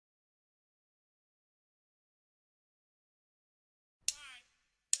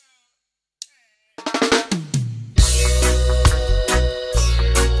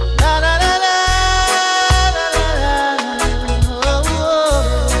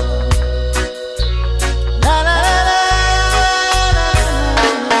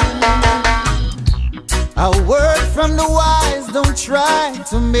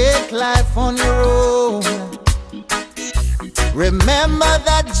to make life on your own. Remember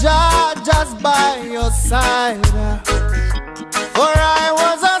that Jah just by your side. For I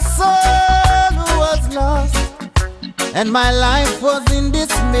was a soul who was lost, and my life was in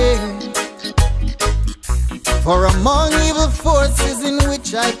dismay. For among evil forces in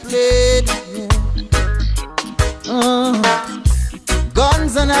which I played,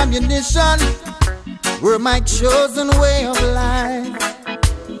 guns and ammunition were my chosen way of life.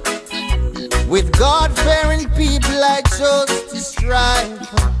 With God-fearing people I chose to strive.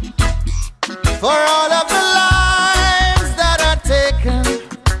 For all of the lives that are taken,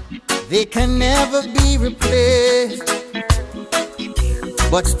 they can never be replaced.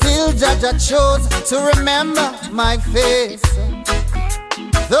 But still Jah chose to remember my face.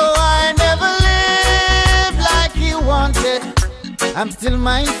 Though I never lived like He wanted, I'm still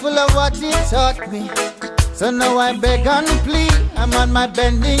mindful of what He taught me. So now I beg and plead, I'm on my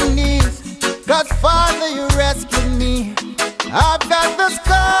bending knees. 'Cause Father, you rescued me. I've got the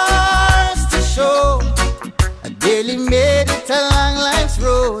scars to show. I barely made it along life's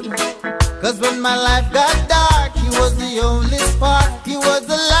road. 'Cause when my life got dark, He was the only spark. He was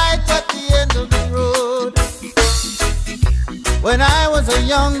the light at the end of the road. When I was a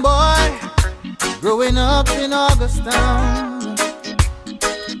young boy, growing up in Augustown,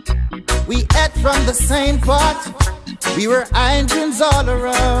 we ate from the same pot. We were Indians all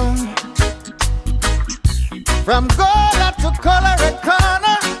around. From Gola to Colorado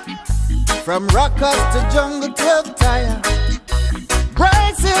Corner, from Rockers to Jungle 12 Tire,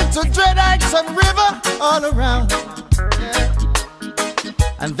 Bryce Hill to Dreadites and River, all around. Yeah.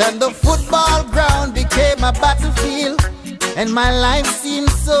 And then the football ground became a battlefield, and my life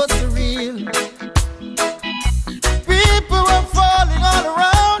seemed so surreal. People were falling all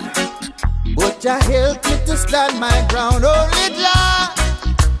around, but Jah helped me to stand my ground.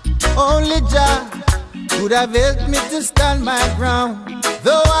 Only Jah could have helped me to stand my ground.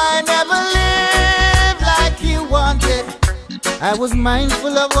 Though I never lived like He wanted, I was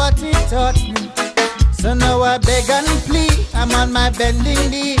mindful of what He taught me. So now I beg and plead, I'm on my bending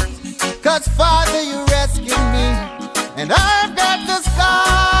knees. 'Cause Father, you rescued me, and I've got the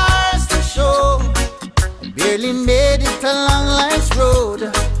scars to show. I barely made it along life's road.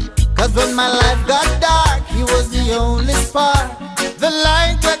 'Cause when my life got dark, He was the only spark, the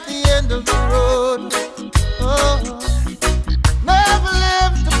light at the end of the road. Oh, never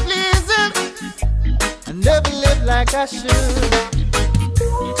lived to please Him, I never lived like I should.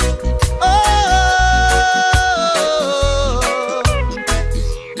 Oh,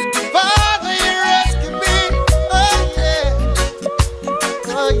 Father, you rescued me. Oh yeah,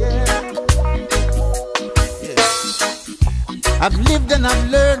 oh yeah. Yeah. I've lived and I've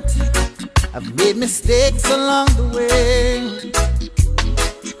learned. I've made mistakes along the way.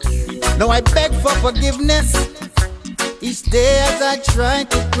 Now I beg for forgiveness each day as I try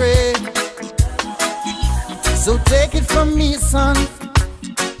to pray. So take it from me, son,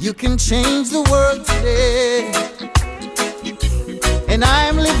 you can change the world today. And I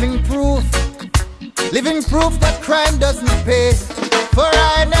am living proof that crime doesn't pay. For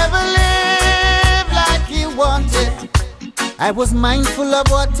I never lived like He wanted, I was mindful of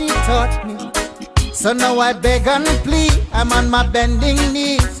what He taught me. So now I beg and plead, I'm on my bending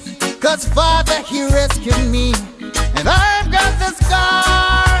knees. 'Cause Father, He rescued me, and I've got the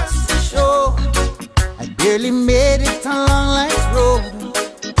scars to show. I barely made it along life's road.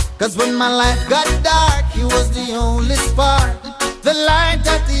 'Cause when my life got dark, He was the only spark, the light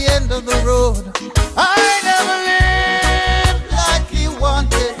at the end of the road. I never lived like He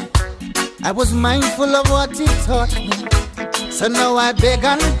wanted, I was mindful of what He taught me. So now I beg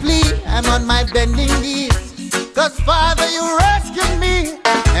and plead, I'm on my bending knees. 'Cause Father, you rescued me,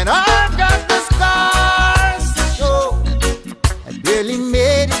 and I've got the scars to show. I barely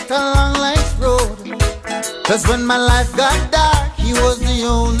made it along life's road. 'Cause when my life got dark, He was the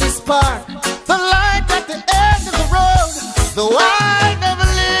only spark, the light at the end of the road. Though I never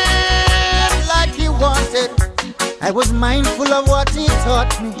lived like He wanted, I was mindful of what He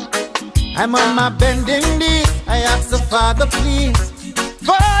taught me. I'm on my bending knees, I ask the Father, please.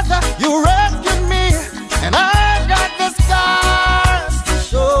 Father, you rescued me, and I've got the scars to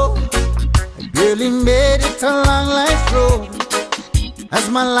show. I barely made it along life's road. As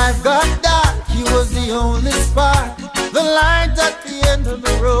my life got dark, He was the only spark, the light at the end of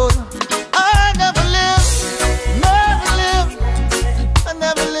the road. I never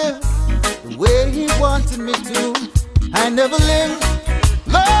lived the way He wanted me to. I never lived